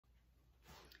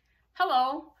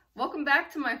Hello, welcome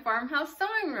back to my farmhouse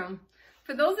sewing room.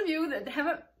 For those of you that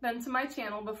haven't been to my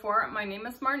channel before, my name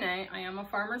is Marnay. I am a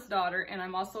farmer's daughter and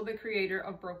I'm also the creator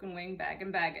of Broken Wing Bag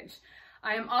and Baggage.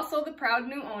 I am also the proud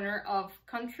new owner of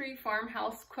Country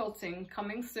Farmhouse Quilting,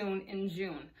 coming soon in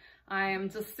June. I am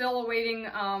just still awaiting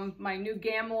my new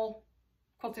Gamble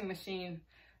quilting machine.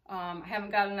 I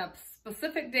haven't gotten a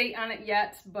specific date on it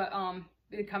yet, but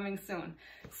coming soon.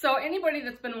 So anybody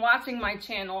that's been watching my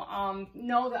channel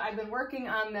know that I've been working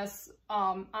on this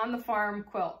on the farm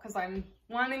quilt because I'm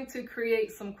wanting to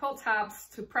create some quilt tops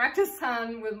to practice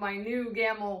on with my new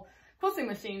Gamble quilting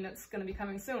machine that's going to be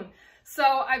coming soon. So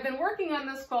I've been working on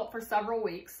this quilt for several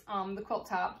weeks, the quilt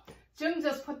top. Jim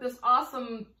just put this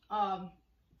awesome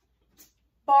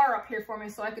bar up here for me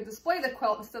so I could display the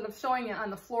quilt instead of showing it on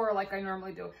the floor like I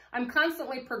normally do. I'm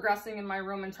constantly progressing in my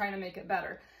room and trying to make it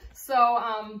better.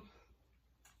 So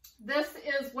this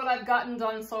is what I've gotten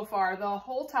done so far. The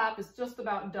whole top is just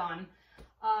about done.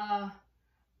 I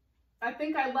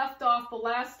think I left off the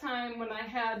last time when I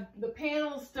had the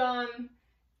panels done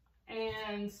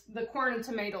and the corn and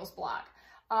tomatoes block.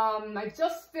 I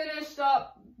just finished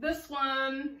up this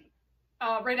one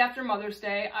right after Mother's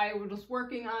Day. I was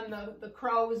working on the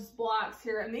crows blocks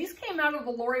here, and these came out of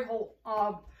the Lori Holt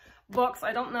books.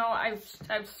 I don't know, I've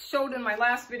showed in my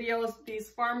last videos these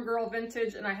Farm Girl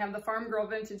Vintage, and I have the Farm Girl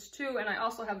Vintage too, and I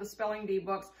also have the Spelling Bee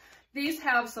books. These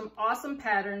have some awesome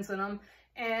patterns in them,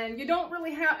 and you don't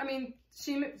really have, I mean,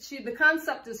 the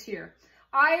concept is here.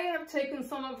 I have taken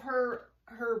some of her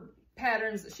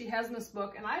patterns that she has in this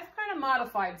book, and I've kind of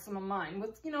modified some of mine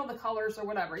with, you know, the colors or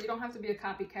whatever. You don't have to be a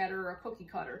copycatter or a cookie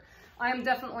cutter. I am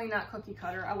definitely not cookie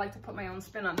cutter. I like to put my own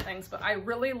spin on things, but I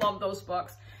really love those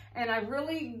books. And I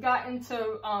really got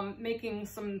into making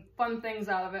some fun things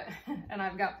out of it, and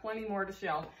I've got plenty more to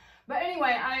show. But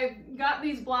anyway, I got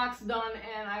these blocks done,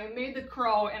 and I made the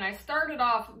crow, and I started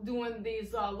off doing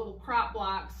these little crop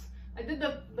blocks. I did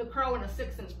the crow in a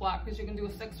 6-inch block because you can do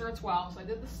a 6 or a 12, so I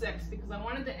did the 6 because I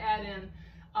wanted to add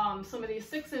in some of these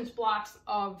 6-inch blocks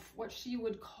of what she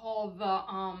would call the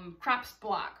crops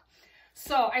block.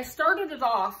 So I started it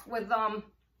off with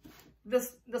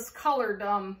this colored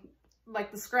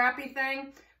like the scrappy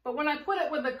thing, but when I put it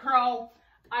with the crow,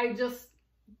 I just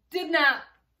did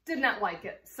not like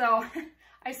it. So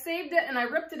I saved it and I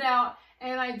ripped it out,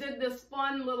 and I did this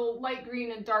fun little light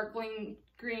green and dark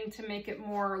green to make it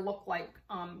more look like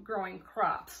growing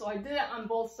crops. So I did it on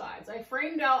both sides. I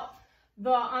framed out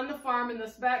on the farm in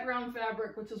this background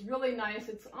fabric, which is really nice.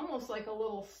 It's almost like a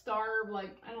little star,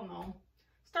 like, I don't know,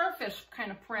 starfish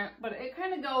kind of print, but it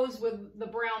kind of goes with the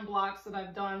brown blocks that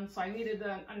I've done, so I needed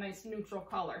a nice neutral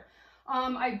color.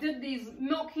 I did these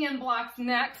milk can blocks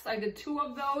next. I did 2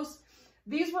 of those.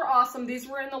 These were awesome. These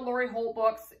were in the Lori Holt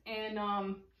books,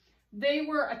 and they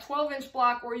were a 12-inch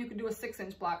block, or you could do a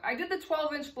 6-inch block. I did the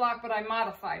 12-inch block, but I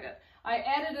modified it. I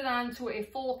added it onto a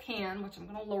full can, which I'm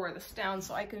going to lower this down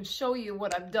so I can show you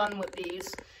what I've done with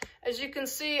these. As you can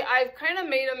see, I've kind of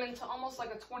made them into almost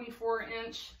like a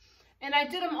 24-inch. And I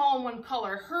did them all in one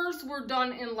color. Hers were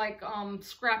done in like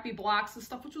scrappy blocks and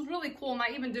stuff, which was really cool. And I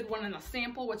even did one in a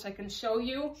sample, which I can show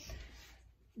you.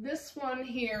 This one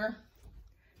here,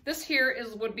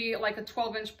 would be like a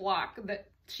 12-inch block that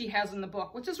she has in the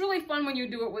book, which is really fun when you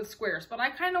do it with squares. But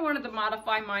I kind of wanted to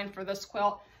modify mine for this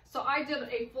quilt. So I did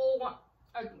a full one,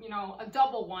 a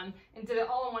double one, and did it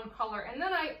all in one color. And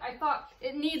then I thought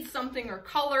it needs something or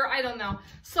color, I don't know.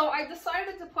 So I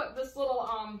decided to put this little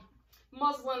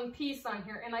muslin piece on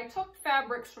here, and I took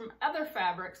fabrics from other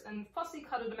fabrics and fussy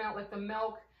cutted them out, like the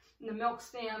milk and the milk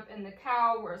stamp and the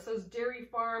cow where it says Dairy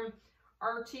Farm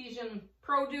Artesian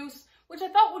Produce, which I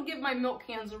thought would give my milk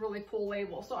cans a really cool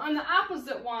label. So on the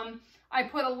opposite one, I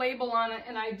put a label on it,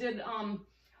 and I did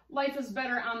Life is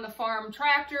Better on the Farm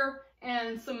Tractor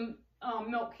and some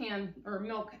milk can or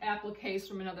milk appliques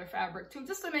from another fabric too,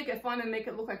 just to make it fun and make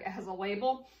it look like it has a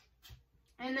label.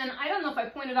 And then, I don't know if I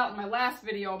pointed out in my last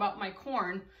video about my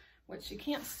corn, which you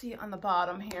can't see on the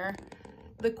bottom here.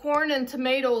 The corn and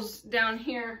tomatoes down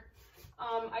here,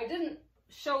 I didn't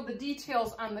show the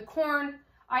details on the corn.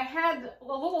 I had a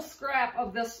little scrap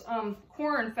of this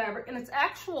corn fabric, and it's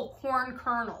actual corn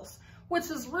kernels,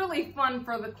 which is really fun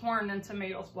for the corn and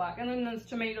tomatoes block. And then the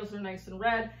tomatoes are nice and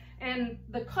red. And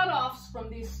the cutoffs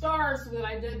from these stars that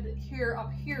I did here,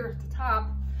 up here at the top,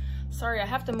 sorry, I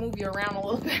have to move you around a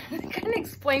little bit to kind of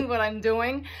explain what I'm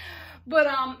doing. But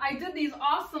I did these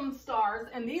awesome stars,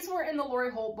 and these were in the Lori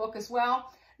Holt book as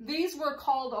well. These were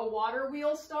called a water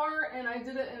wheel star, and I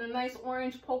did it in a nice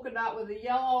orange polka dot with a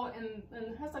yellow, and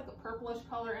it has like a purplish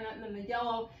color in it, and then the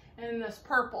yellow, and then this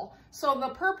purple. So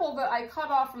the purple that I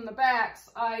cut off from the backs,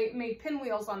 I made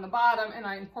pinwheels on the bottom, and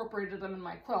I incorporated them in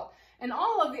my quilt. And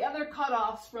all of the other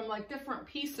cutoffs from like different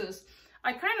pieces,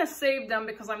 I kind of saved them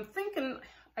because I'm thinking,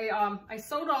 I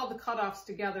sewed all the cutoffs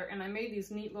together, and I made these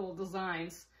neat little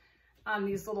designs on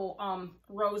these little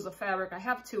rows of fabric. I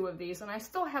have 2 of these, and I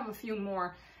still have a few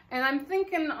more. And I'm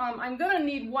thinking I'm gonna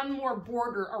need one more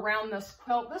border around this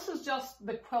quilt. This is just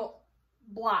the quilt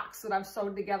blocks that I've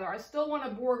sewed together. I still want to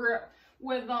border it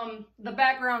with the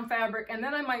background fabric, and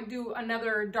then I might do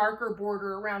another darker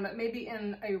border around it, maybe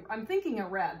in I'm thinking a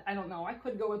red. I don't know. I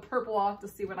could go with purple. I'll have to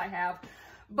see what I have.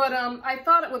 But I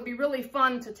thought it would be really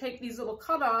fun to take these little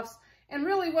cutoffs, and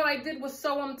really what I did was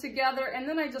sew them together, and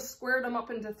then I just squared them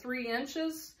up into 3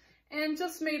 inches and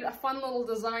just made a fun little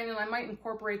design. And I might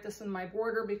incorporate this in my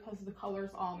border because the colors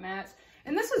all match.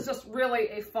 And this is just really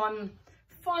a fun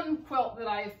quilt that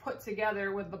I've put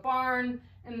together with the barn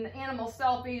and the animal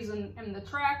selfies and the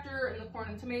tractor and the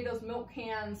corn and tomatoes, milk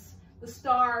cans, the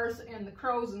stars and the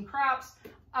crows and crops.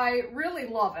 I really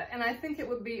love it, and I think it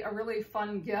would be a really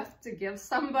fun gift to give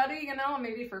somebody, you know,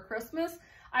 maybe for Christmas.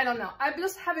 I don't know. I'm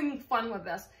just having fun with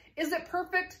this. Is it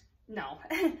perfect? No.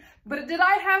 But did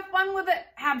I have fun with it?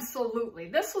 Absolutely.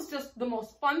 This was just the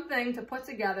most fun thing to put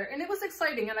together, and it was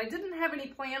exciting, and I didn't have any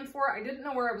plan for it. I didn't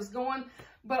know where I was going,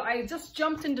 but I just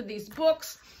jumped into these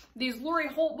books. These Lori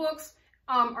Holt books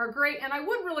are great, and I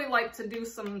would really like to do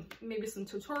maybe some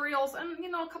tutorials and, you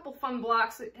know, a couple fun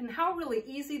blocks and how really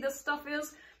easy this stuff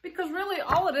is, because really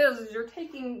all it is you're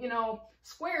taking, you know,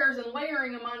 squares and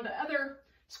layering them onto other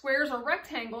squares or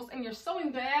rectangles, and you're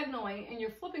sewing diagonally, and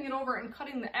you're flipping it over and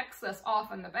cutting the excess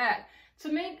off on the back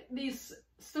to make these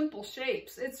simple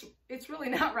shapes. It's really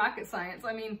not rocket science.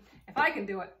 I mean, if I can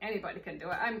do it, anybody can do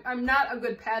it. I'm not a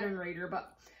good pattern reader,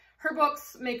 but her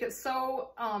books make it so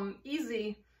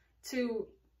easy to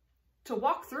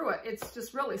walk through it. It's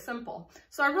just really simple.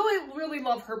 So I really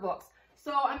love her books.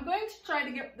 So I'm going to try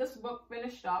to get this book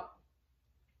finished up,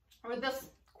 or this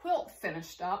quilt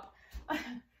finished up,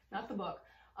 not the book.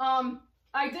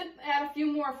 I did add a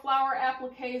few more flower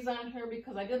appliques on here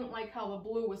because I didn't like how the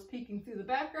blue was peeking through the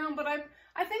background, but I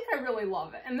think I really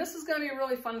love it. And this is going to be a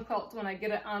really fun quilt when I get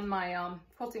it on my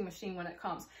quilting machine when it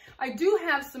comes. I do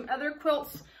have some other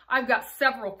quilts. I've got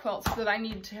several quilts that I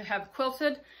need to have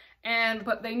quilted,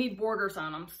 but they need borders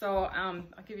on them. So I'll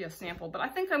give you a sample. But I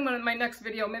think I'm going to, in my next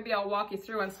video, maybe I'll walk you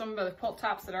through on some of the quilt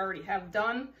tops that I already have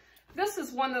done. This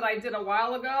is one that I did a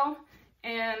while ago,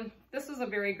 and this is a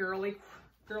very girly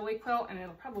quilt, and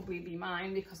it'll probably be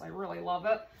mine because I really love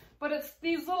it. But it's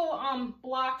these little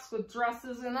blocks with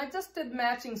dresses, and I just did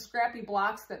matching scrappy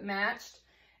blocks that matched.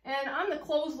 And on the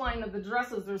clothesline of the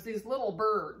dresses, there's these little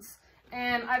birds.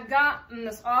 And I've gotten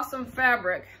this awesome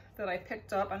fabric that I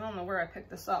picked up. I don't know where I picked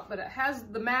this up, but it has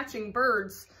the matching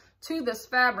birds to this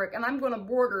fabric, and I'm going to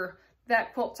border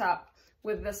that quilt top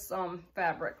with this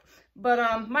fabric.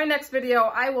 But my next video,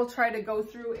 I will try to go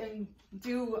through and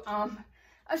do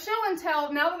a show and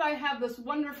tell. Now that I have this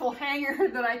wonderful hanger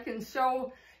that I can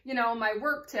show, you know, my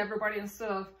work to everybody instead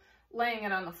of laying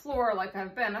it on the floor like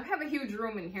I've been. I have a huge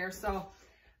room in here, so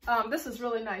this is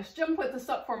really nice. Jim put this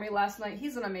up for me last night.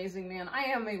 He's an amazing man. I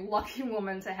am a lucky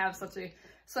woman to have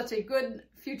such a good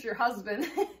future husband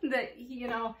that he, you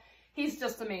know, he's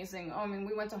just amazing. I mean,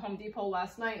 we went to Home Depot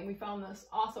last night and we found this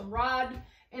awesome rod,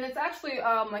 and it's actually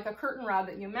like a curtain rod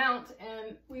that you mount,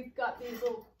 and we've got these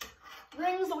little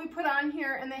rings that we put on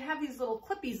here, and they have these little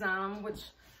clippies on them, which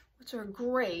are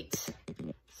great.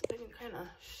 So I can kind of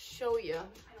show you.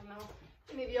 I don't know,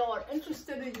 maybe y'all are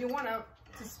interested if you want to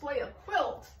display a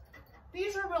quilt.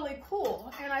 These are really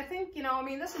cool, and I think, you know, I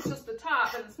mean, this is just the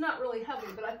top, and it's not really heavy,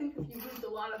 but I think if you used a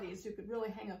lot of these, you could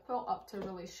really hang a quilt up to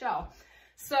really show.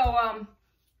 So,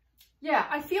 yeah,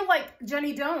 I feel like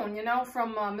Jenny Doan, you know,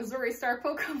 from Missouri Star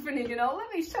Quilt Company, you know,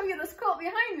 let me show you this quilt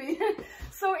behind me.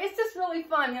 So it's just really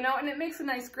fun, you know, and it makes a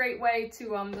nice, great way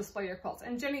to display your quilts.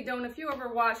 And Jenny Doan, if you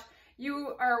ever watch,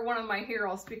 you are one of my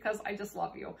heroes because I just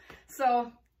love you.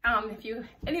 So if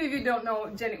any of you don't know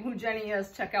who Jenny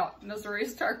is, check out Missouri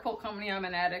Star Quilt Company. I'm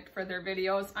an addict for their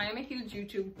videos. I am a huge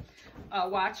YouTube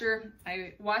watcher.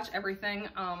 I watch everything.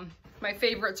 My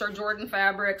favorites are Jordan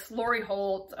Fabrics, Lori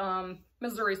Holt,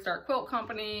 Missouri Star Quilt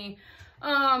Company,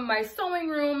 my sewing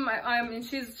room. I mean,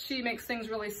 she makes things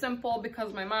really simple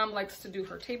because my mom likes to do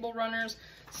her table runners.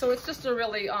 So it's just a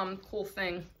really cool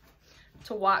thing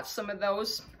to watch some of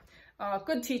those.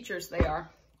 Good teachers they are.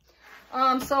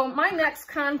 So my next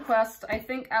conquest, I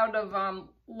think, out of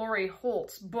Lori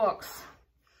Holt's books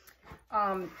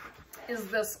is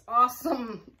this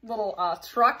awesome little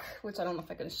truck, which I don't know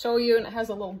if I can show you, and it has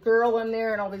a little girl in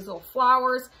there and all these little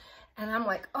flowers. And I'm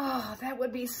like, oh, that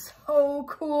would be so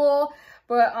cool.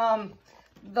 But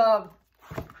the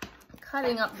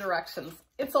cutting up directions,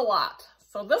 it's a lot.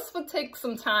 So this would take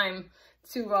some time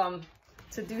to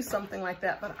do something like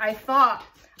that. But I thought,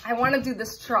 I want to do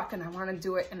this truck, and I want to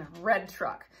do it in a red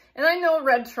truck. And I know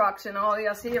red trucks, you know,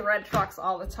 you see red trucks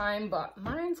all the time, but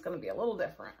mine's going to be a little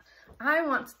different. I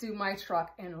want to do my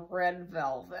truck in red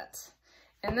velvet.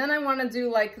 And then I want to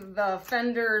do like the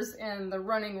fenders and the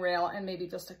running rail and maybe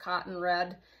just a cotton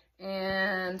red.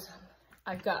 And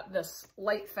I've got this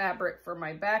light fabric for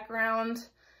my background.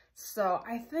 So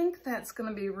I think that's going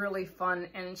to be really fun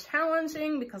and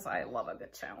challenging because I love a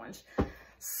good challenge.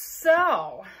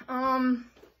 So,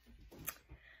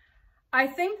 I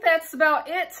think that's about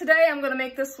it today. I'm going to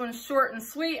make this one short and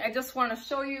sweet. I just want to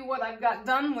show you what I've got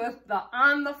done with the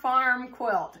On the Farm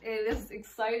quilt. It is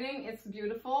exciting, it's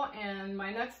beautiful, and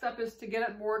my next step is to get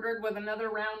it bordered with another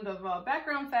round of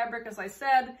background fabric, as I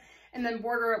said, and then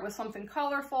border it with something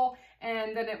colorful,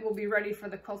 and then it will be ready for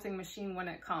the quilting machine when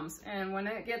it comes. And when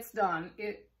it gets done,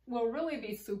 it will really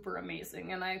be super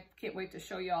amazing, and I can't wait to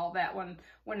show you all that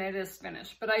when it is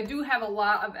finished. But I do have a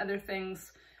lot of other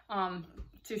things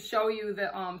to show you the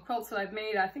quilts that I've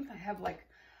made. I think I have like,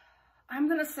 I'm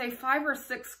gonna say 5 or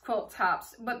 6 quilt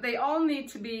tops, but they all need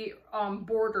to be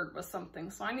bordered with something,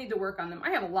 so I need to work on them.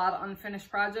 I have a lot of unfinished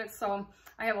projects, so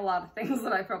I have a lot of things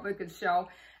that I probably could show,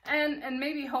 and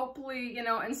maybe hopefully, you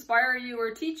know, inspire you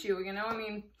or teach you, you know. I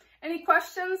mean, any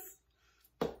questions,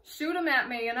 shoot them at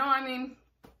me, you know. I mean,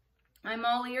 I'm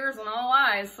all ears and all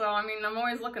eyes, so I mean, I'm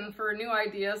always looking for new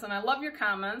ideas, and I love your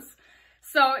comments.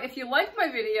 So if you like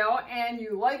my video and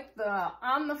you like the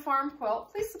On the Farm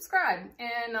quilt, please subscribe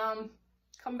and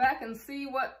come back and see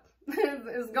what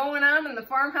is going on in the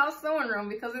farmhouse sewing room,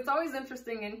 because it's always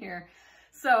interesting in here.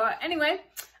 So anyway,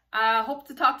 I hope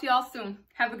to talk to you all soon.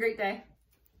 Have a great day.